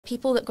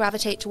People that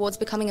gravitate towards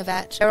becoming a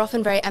vet are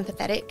often very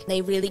empathetic.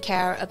 They really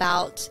care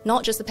about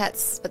not just the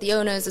pets, but the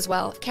owners as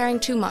well. Caring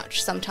too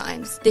much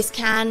sometimes. This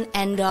can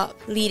end up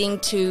leading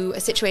to a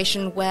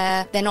situation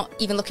where they're not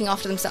even looking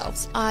after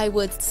themselves. I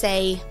would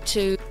say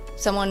to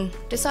someone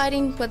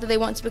deciding whether they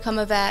want to become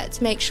a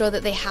vet, make sure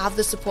that they have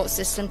the support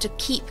system to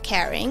keep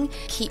caring,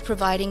 keep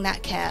providing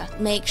that care.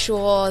 Make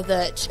sure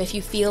that if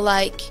you feel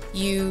like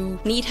you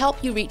need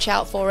help, you reach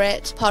out for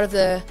it. Part of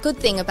the good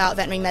thing about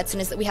veterinary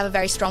medicine is that we have a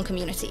very strong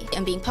community,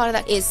 and being part of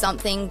that is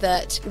something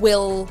that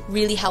will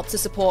really help to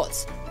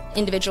support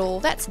individual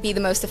vets be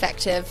the most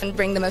effective and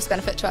bring the most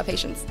benefit to our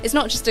patients. It's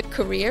not just a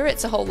career,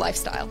 it's a whole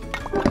lifestyle.